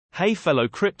Hey fellow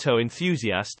crypto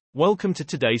enthusiast, welcome to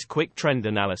today's quick trend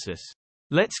analysis.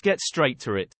 Let's get straight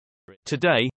to it.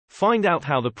 Today, find out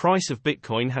how the price of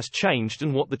Bitcoin has changed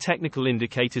and what the technical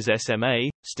indicators SMA,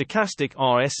 stochastic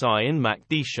RSI and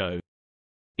MACD show.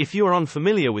 If you are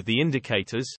unfamiliar with the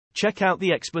indicators, check out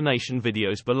the explanation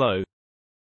videos below.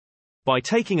 By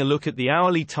taking a look at the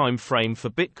hourly time frame for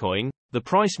Bitcoin, the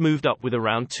price moved up with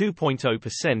around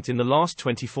 2.0% in the last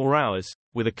 24 hours,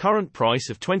 with a current price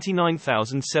of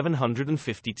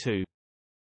 $29,752.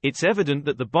 It's evident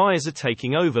that the buyers are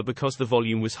taking over because the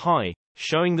volume was high,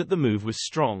 showing that the move was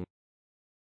strong.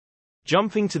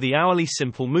 Jumping to the hourly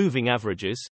simple moving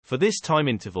averages, for this time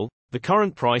interval, the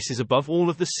current price is above all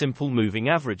of the simple moving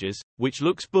averages, which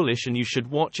looks bullish, and you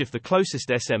should watch if the closest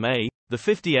SMA, the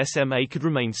 50 SMA, could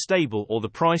remain stable or the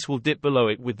price will dip below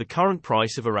it, with the current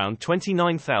price of around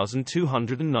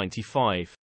 $29,295.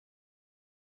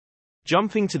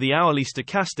 Jumping to the hourly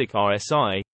stochastic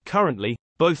RSI, currently,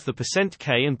 both the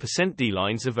 %K and %D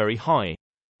lines are very high,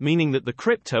 meaning that the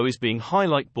crypto is being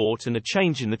highlight bought and a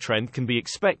change in the trend can be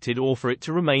expected, or for it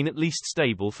to remain at least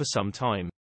stable for some time.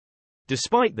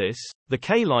 Despite this, the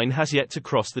K line has yet to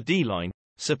cross the D line,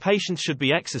 so patience should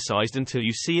be exercised until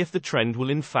you see if the trend will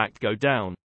in fact go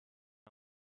down.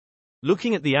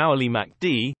 Looking at the hourly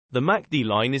MACD, the MACD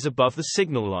line is above the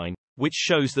signal line, which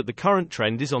shows that the current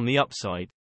trend is on the upside.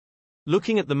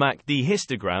 Looking at the MACD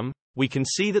histogram, we can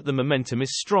see that the momentum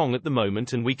is strong at the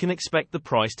moment, and we can expect the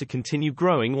price to continue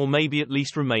growing or maybe at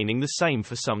least remaining the same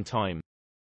for some time.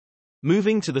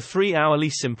 Moving to the 3-hourly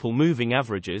simple moving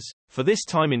averages, for this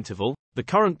time interval, the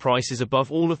current price is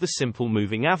above all of the simple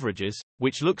moving averages,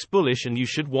 which looks bullish, and you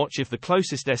should watch if the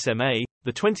closest SMA,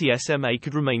 the 20 SMA,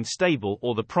 could remain stable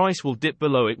or the price will dip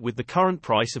below it, with the current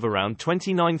price of around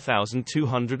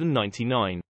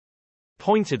 $29,299.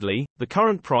 Pointedly, the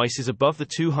current price is above the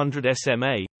 200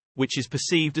 SMA, which is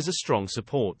perceived as a strong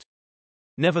support.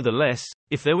 Nevertheless,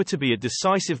 if there were to be a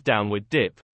decisive downward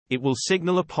dip, it will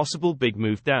signal a possible big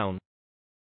move down.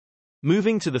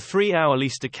 Moving to the 3-hourly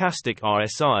stochastic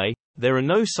RSI, there are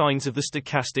no signs of the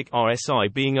stochastic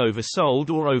RSI being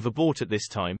oversold or overbought at this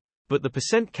time, but the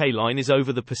 %K line is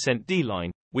over the %D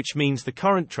line, which means the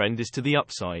current trend is to the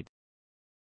upside.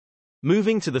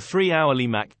 Moving to the 3-hourly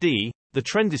MACD, the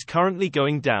trend is currently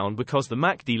going down because the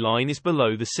MACD line is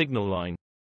below the signal line.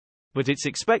 But it's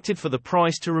expected for the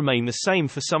price to remain the same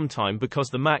for some time because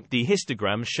the MACD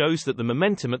histogram shows that the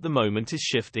momentum at the moment is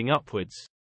shifting upwards.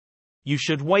 You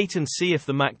should wait and see if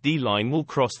the MACD line will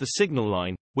cross the signal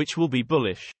line, which will be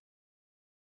bullish.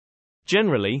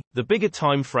 Generally, the bigger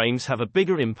time frames have a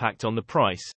bigger impact on the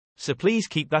price, so please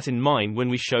keep that in mind when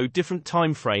we show different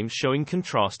time frames showing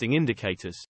contrasting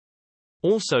indicators.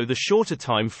 Also, the shorter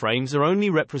time frames are only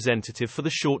representative for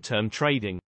the short-term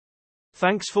trading.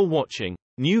 Thanks for watching.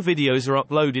 New videos are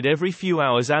uploaded every few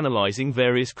hours analyzing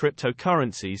various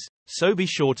cryptocurrencies, so be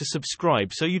sure to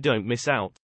subscribe so you don't miss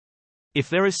out. If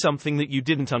there is something that you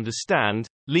didn't understand,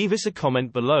 leave us a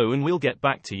comment below and we'll get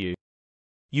back to you.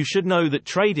 You should know that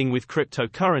trading with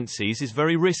cryptocurrencies is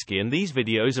very risky, and these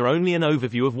videos are only an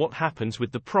overview of what happens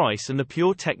with the price and the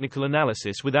pure technical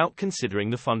analysis without considering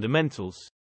the fundamentals.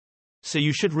 So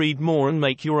you should read more and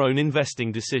make your own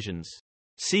investing decisions.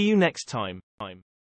 See you next time.